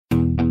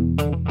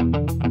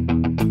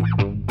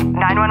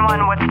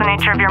911, what's the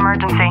nature of your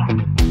emergency?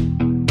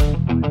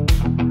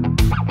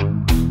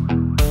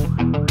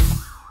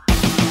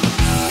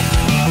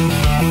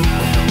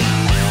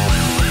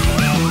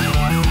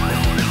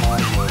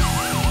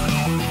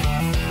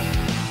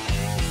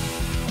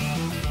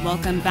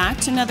 Welcome back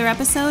to another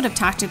episode of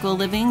Tactical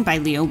Living by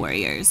Leo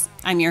Warriors.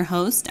 I'm your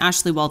host,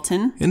 Ashlie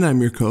Walton. And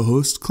I'm your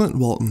co-host, Clint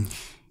Walton.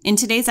 In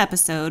today's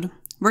episode,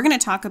 we're going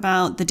to talk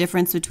about the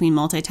difference between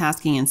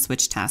multitasking and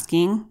switch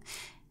tasking,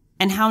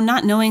 and how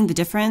not knowing the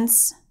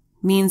difference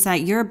means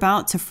that you're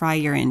about to fry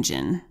your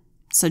engine.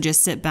 So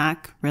just sit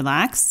back,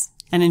 relax,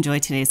 and enjoy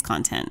today's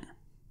content.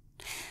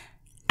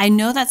 I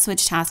know that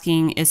switch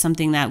tasking is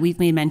something that we've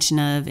made mention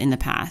of in the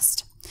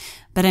past,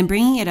 but I'm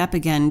bringing it up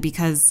again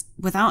because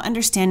without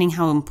understanding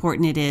how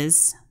important it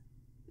is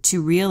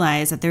to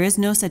realize that there is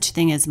no such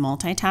thing as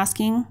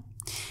multitasking,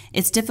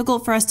 it's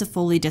difficult for us to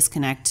fully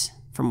disconnect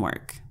from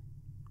work.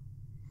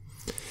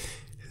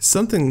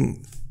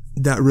 Something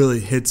that really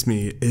hits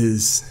me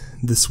is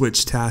the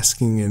switch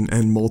tasking and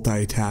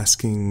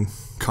multitasking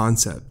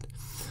concept.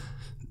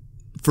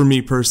 For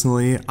me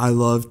personally, I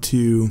love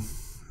to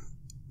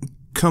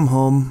come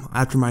home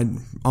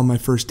on my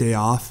first day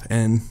off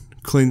and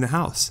clean the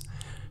house.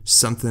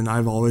 Something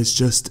I've always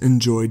just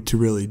enjoyed to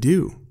really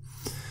do.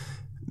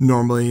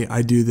 Normally,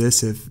 I do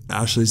this if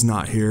Ashley's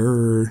not here,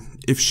 or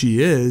if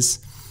she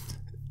is,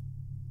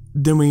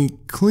 then we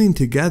clean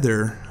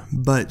together,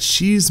 but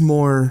she's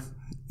more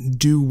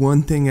do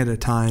one thing at a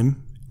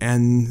time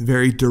and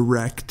very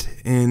direct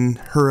in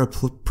her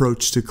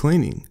approach to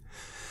cleaning.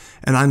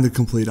 And I'm the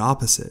complete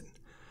opposite.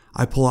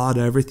 I pull out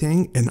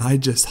everything and I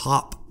just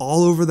hop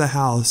all over the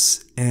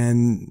house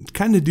and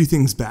kind of do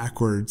things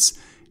backwards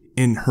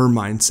in her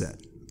mindset.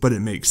 But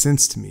it makes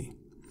sense to me.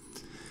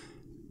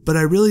 But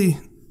I really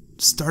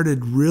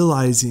started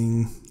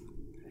realizing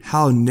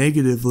how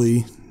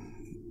negatively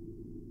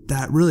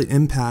that really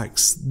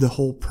impacts the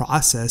whole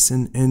process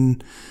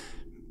in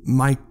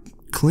my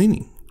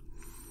cleaning.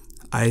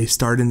 I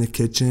start in the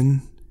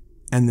kitchen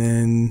and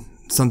then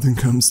something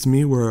comes to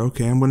me where,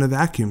 okay, I'm going to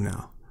vacuum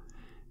now.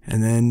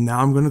 And then now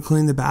I'm going to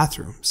clean the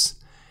bathrooms.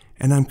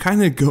 And I'm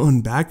kind of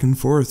going back and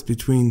forth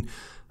between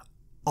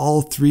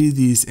all three of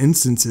these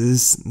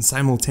instances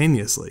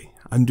simultaneously.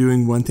 I'm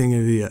doing one thing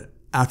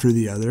after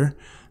the other,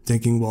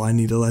 thinking, well, I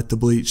need to let the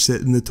bleach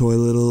sit in the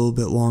toilet a little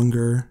bit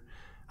longer.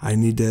 I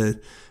need to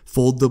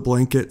fold the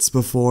blankets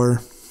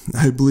before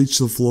I bleach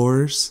the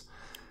floors.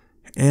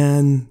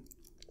 And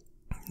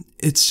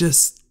it's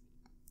just,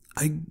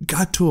 I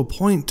got to a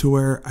point to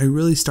where I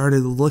really started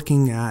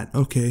looking at,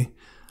 okay,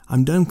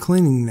 I'm done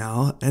cleaning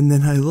now. And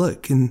then I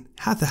look and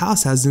half the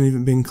house hasn't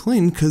even been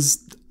cleaned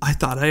because I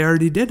thought I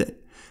already did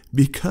it.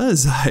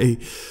 Because I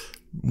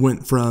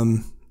went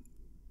from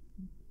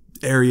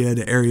area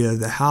to area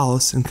of the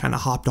house and kind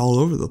of hopped all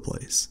over the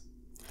place.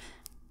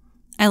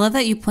 I love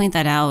that you point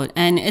that out.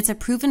 And it's a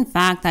proven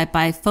fact that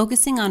by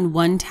focusing on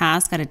one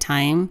task at a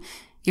time,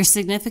 you're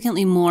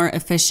significantly more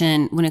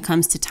efficient when it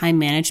comes to time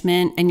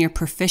management and your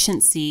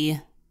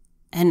proficiency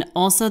and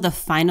also the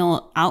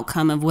final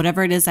outcome of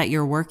whatever it is that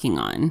you're working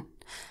on.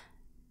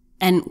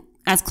 And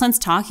as Clint's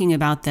talking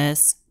about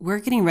this, we're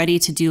getting ready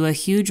to do a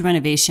huge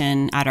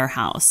renovation at our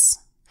house.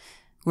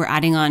 We're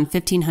adding on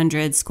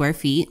 1,500 square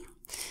feet.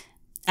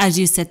 As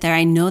you sit there,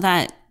 I know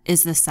that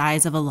is the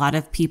size of a lot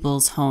of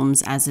people's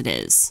homes as it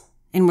is.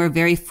 And we're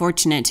very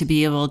fortunate to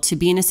be able to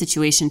be in a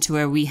situation to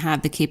where we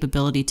have the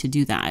capability to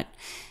do that.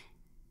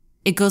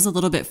 It goes a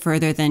little bit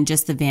further than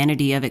just the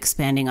vanity of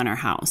expanding on our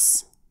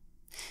house.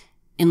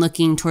 In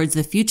looking towards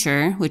the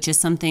future, which is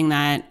something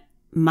that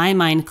my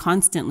mind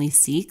constantly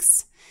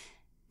seeks,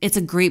 it's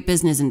a great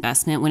business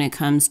investment when it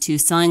comes to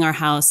selling our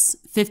house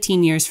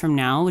 15 years from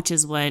now, which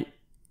is what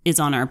is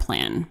on our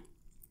plan.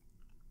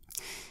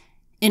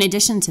 In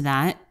addition to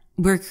that,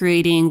 we're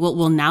creating what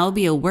will now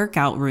be a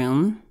workout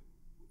room,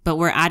 but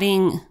we're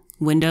adding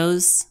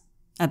windows,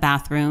 a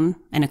bathroom,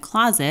 and a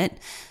closet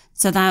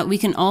so that we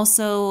can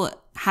also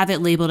have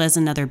it labeled as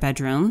another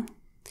bedroom.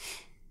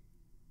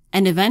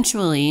 And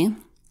eventually,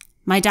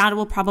 my dad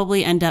will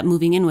probably end up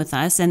moving in with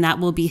us, and that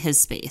will be his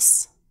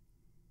space.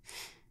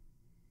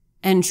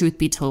 And truth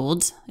be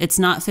told, it's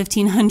not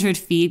 1,500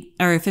 feet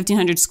or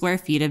 1,500 square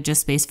feet of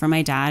just space for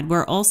my dad.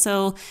 We're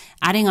also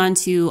adding on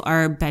to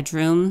our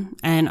bedroom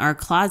and our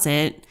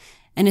closet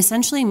and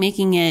essentially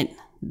making it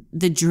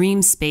the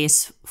dream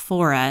space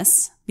for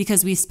us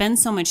because we spend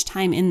so much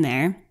time in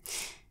there.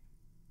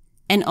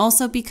 And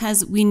also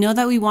because we know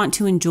that we want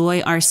to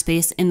enjoy our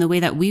space in the way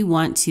that we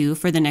want to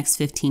for the next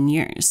 15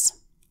 years.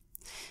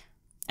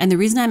 And the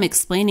reason I'm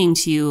explaining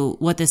to you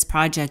what this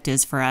project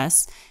is for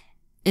us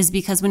is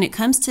because when it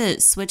comes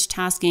to switch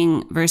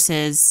tasking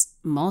versus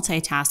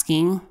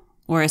multitasking,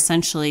 or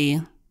essentially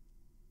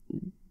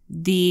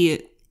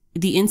the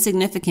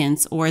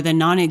insignificance or the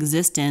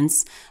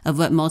non-existence of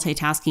what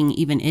multitasking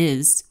even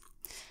is,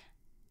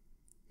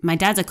 my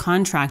dad's a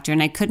contractor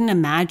and I couldn't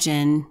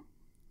imagine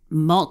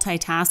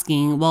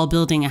multitasking while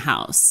building a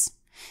house.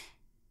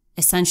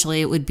 Essentially,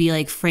 it would be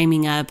like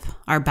framing up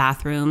our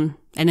bathroom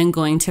and then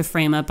going to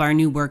frame up our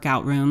new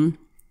workout room.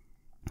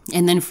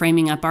 and then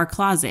framing up our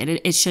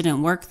closet. It shouldn't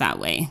work that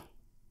way.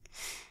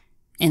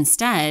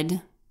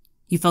 Instead,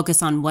 you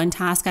focus on one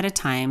task at a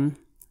time,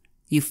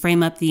 you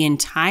frame up the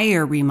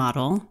entire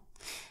remodel,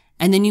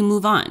 and then you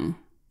move on.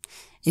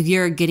 If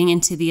you're getting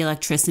into the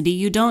electricity,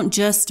 you don't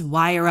just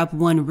wire up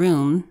one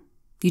room,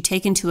 you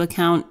take into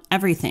account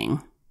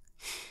everything.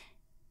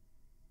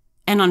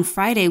 And on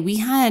Friday, we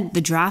had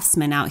the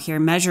draftsman out here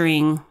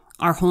measuring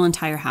our whole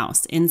entire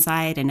house,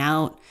 inside and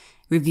out,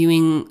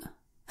 reviewing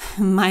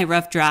my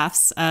rough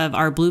drafts of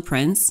our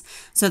blueprints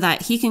so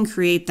that he can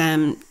create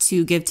them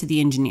to give to the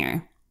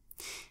engineer.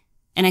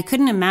 And I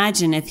couldn't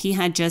imagine if he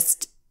had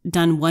just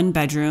done one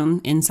bedroom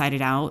inside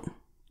and out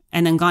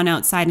and then gone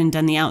outside and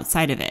done the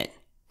outside of it.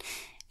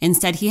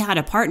 Instead, he had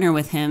a partner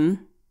with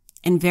him,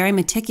 and very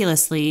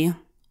meticulously,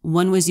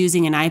 one was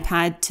using an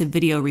iPad to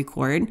video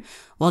record,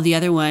 while the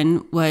other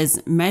one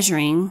was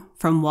measuring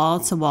from wall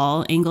to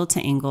wall, angle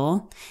to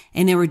angle,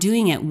 and they were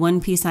doing it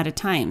one piece at a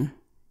time,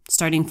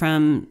 starting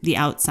from the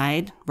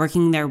outside,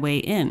 working their way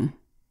in.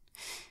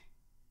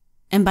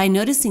 And by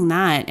noticing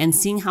that and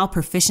seeing how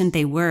proficient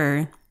they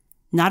were,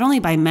 not only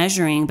by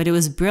measuring, but it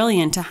was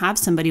brilliant to have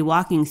somebody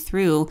walking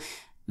through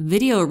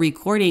video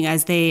recording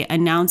as they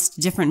announced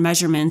different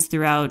measurements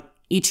throughout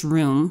each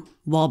room,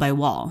 wall by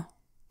wall.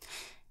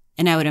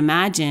 And I would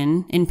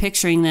imagine, in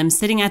picturing them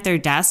sitting at their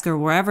desk or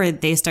wherever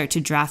they start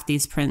to draft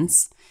these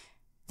prints,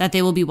 that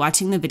they will be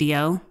watching the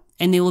video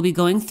and they will be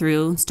going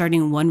through,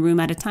 starting one room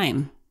at a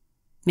time,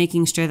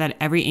 making sure that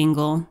every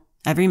angle,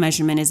 every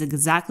measurement is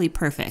exactly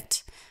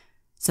perfect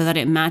so that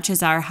it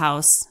matches our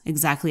house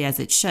exactly as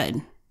it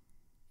should.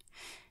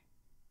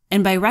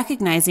 And by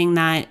recognizing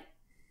that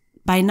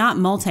by not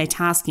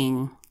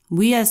multitasking,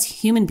 we as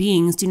human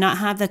beings do not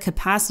have the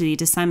capacity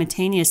to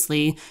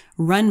simultaneously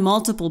run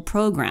multiple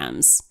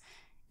programs.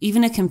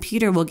 Even a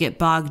computer will get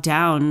bogged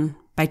down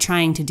by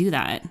trying to do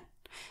that.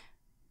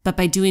 But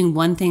by doing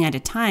one thing at a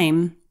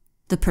time,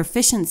 the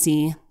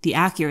proficiency, the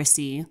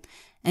accuracy,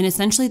 and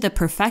essentially the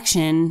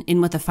perfection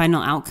in what the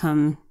final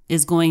outcome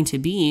is going to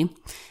be,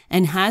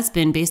 and has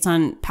been based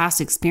on past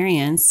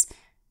experience,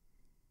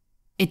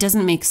 it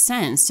doesn't make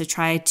sense to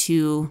try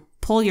to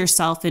pull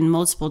yourself in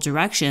multiple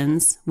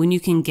directions when you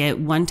can get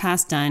one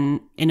task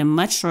done in a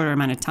much shorter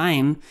amount of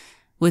time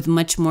with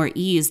much more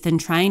ease than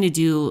trying to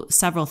do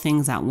several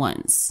things at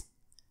once.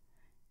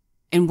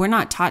 And we're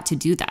not taught to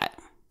do that.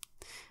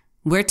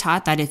 We're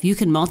taught that if you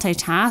can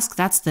multitask,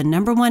 that's the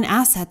number one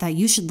asset that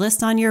you should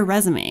list on your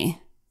resume.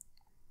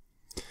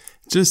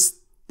 Just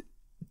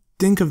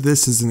think of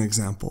this as an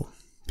example.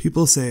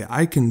 People say,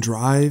 I can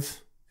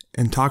drive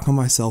and talk on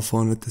my cell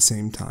phone at the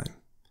same time.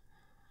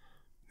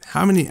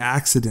 How many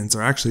accidents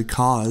are actually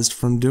caused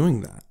from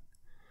doing that?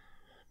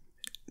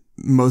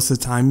 Most of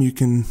the time you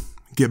can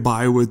get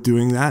by with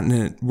doing that and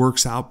it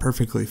works out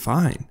perfectly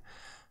fine.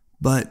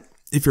 But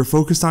if you're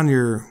focused on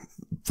your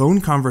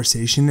phone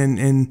conversation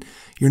and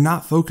you're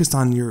not focused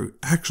on your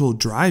actual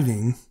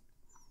driving,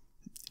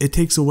 it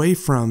takes away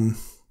from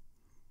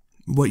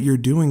what you're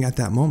doing at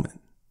that moment.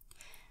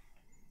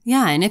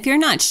 Yeah, and if you're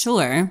not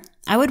sure,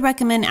 I would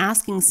recommend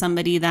asking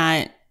somebody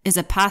that is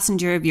a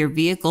passenger of your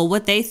vehicle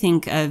what they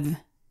think of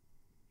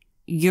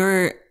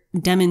your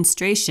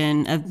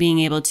demonstration of being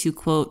able to,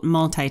 quote,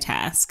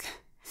 multitask.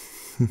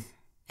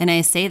 And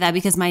I say that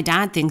because my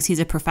dad thinks he's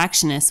a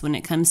perfectionist when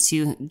it comes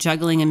to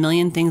juggling a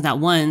million things at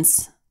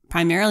once,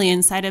 primarily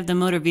inside of the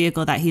motor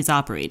vehicle that he's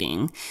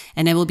operating.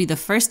 And I will be the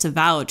first to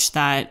vouch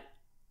that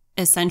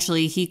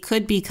essentially he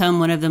could become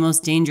one of the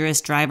most dangerous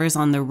drivers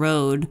on the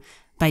road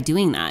by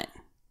doing that.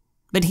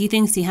 But he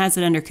thinks he has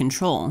it under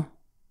control.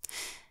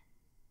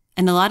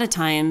 And a lot of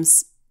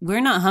times, we're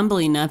not humble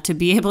enough to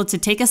be able to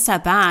take a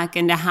step back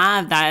and to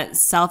have that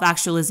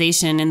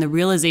self-actualization and the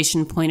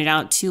realization pointed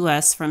out to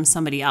us from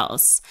somebody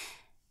else.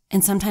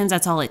 And sometimes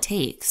that's all it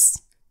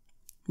takes.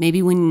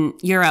 Maybe when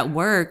you're at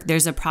work,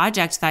 there's a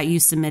project that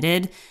you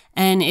submitted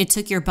and it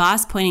took your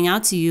boss pointing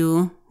out to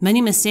you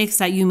many mistakes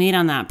that you made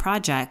on that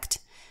project.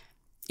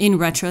 In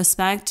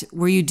retrospect,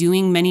 were you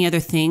doing many other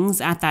things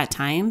at that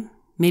time?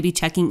 Maybe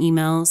checking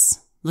emails,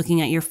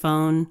 looking at your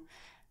phone,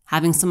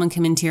 having someone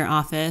come into your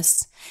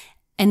office.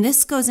 And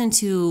this goes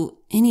into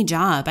any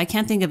job. I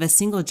can't think of a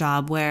single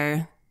job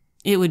where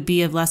it would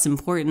be of less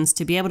importance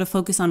to be able to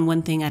focus on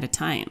one thing at a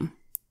time.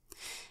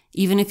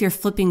 Even if you're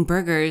flipping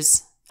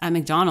burgers at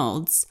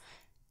McDonald's,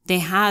 they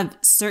have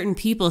certain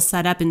people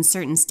set up in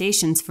certain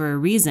stations for a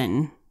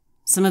reason.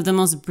 Some of the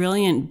most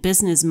brilliant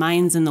business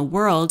minds in the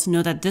world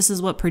know that this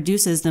is what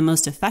produces the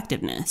most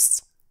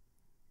effectiveness.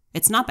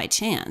 It's not by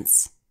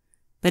chance,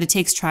 but it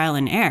takes trial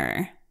and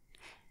error.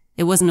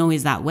 It wasn't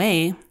always that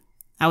way.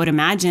 I would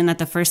imagine that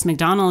the first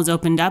McDonald's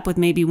opened up with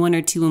maybe one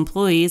or two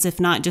employees, if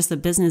not just the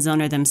business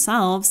owner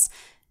themselves,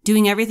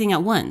 doing everything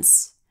at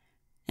once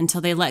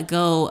until they let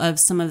go of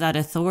some of that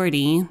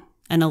authority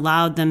and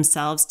allowed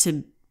themselves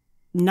to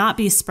not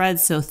be spread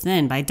so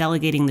thin by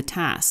delegating the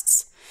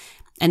tasks.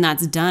 And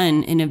that's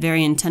done in a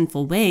very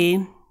intentful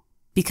way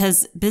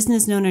because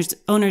business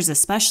owners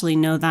especially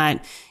know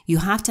that you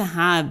have to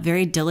have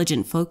very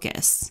diligent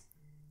focus.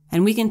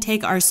 And we can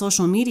take our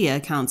social media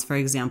accounts, for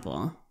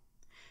example.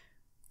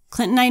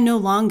 Clint and I no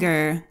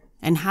longer,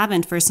 and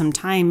haven't for some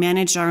time,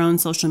 managed our own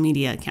social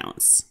media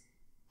accounts.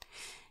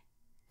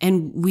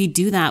 And we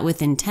do that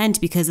with intent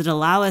because it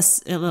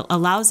allows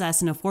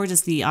us and affords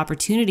us the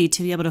opportunity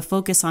to be able to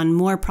focus on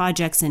more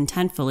projects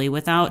intentfully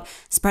without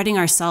spreading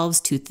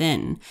ourselves too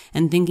thin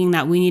and thinking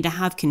that we need to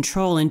have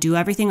control and do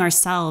everything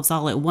ourselves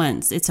all at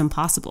once. It's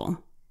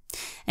impossible.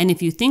 And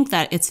if you think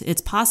that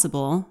it's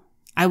possible,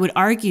 I would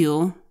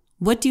argue,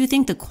 what do you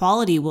think the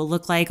quality will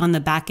look like on the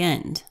back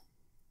end?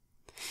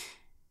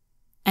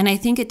 And I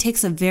think it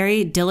takes a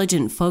very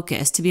diligent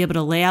focus to be able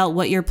to lay out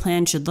what your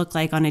plan should look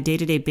like on a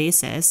day-to-day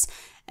basis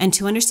and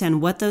to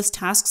understand what those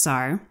tasks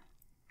are,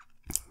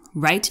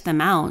 write them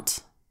out,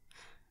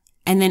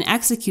 and then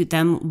execute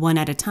them one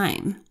at a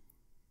time.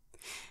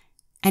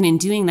 And in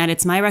doing that,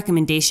 it's my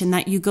recommendation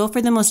that you go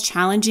for the most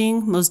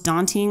challenging, most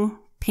daunting,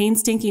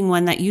 painstaking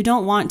one that you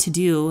don't want to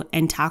do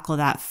and tackle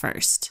that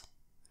first.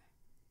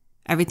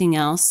 Everything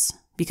else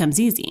becomes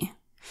easy.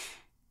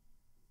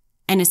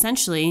 And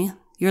essentially,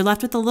 you're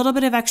left with a little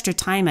bit of extra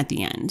time at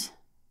the end.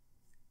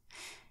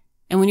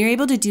 And when you're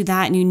able to do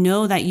that and you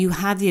know that you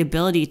have the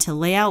ability to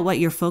lay out what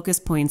your focus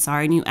points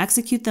are and you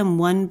execute them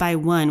one by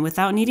one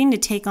without needing to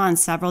take on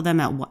several of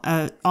them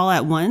all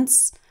at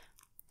once,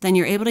 then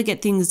you're able to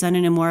get things done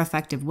in a more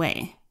effective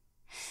way.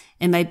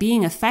 And by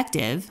being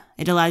effective,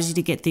 it allows you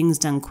to get things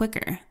done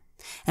quicker.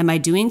 And by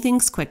doing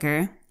things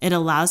quicker, it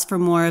allows for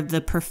more of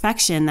the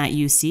perfection that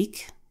you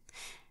seek.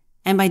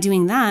 And by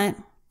doing that,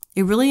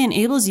 it really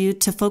enables you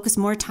to focus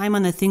more time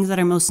on the things that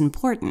are most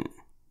important.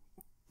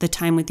 The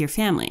time with your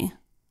family,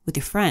 with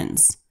your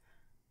friends,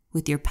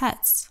 with your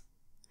pets.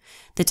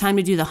 The time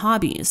to do the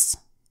hobbies,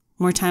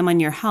 more time on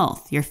your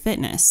health, your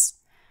fitness,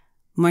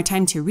 more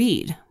time to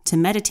read, to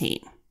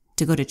meditate,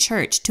 to go to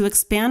church, to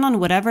expand on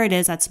whatever it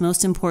is that's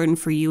most important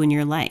for you in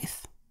your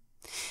life.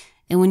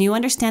 And when you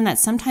understand that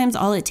sometimes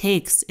all it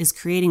takes is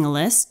creating a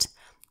list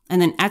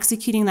and then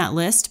executing that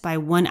list by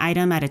one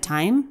item at a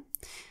time,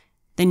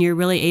 then you're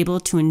really able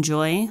to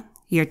enjoy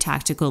your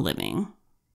tactical living.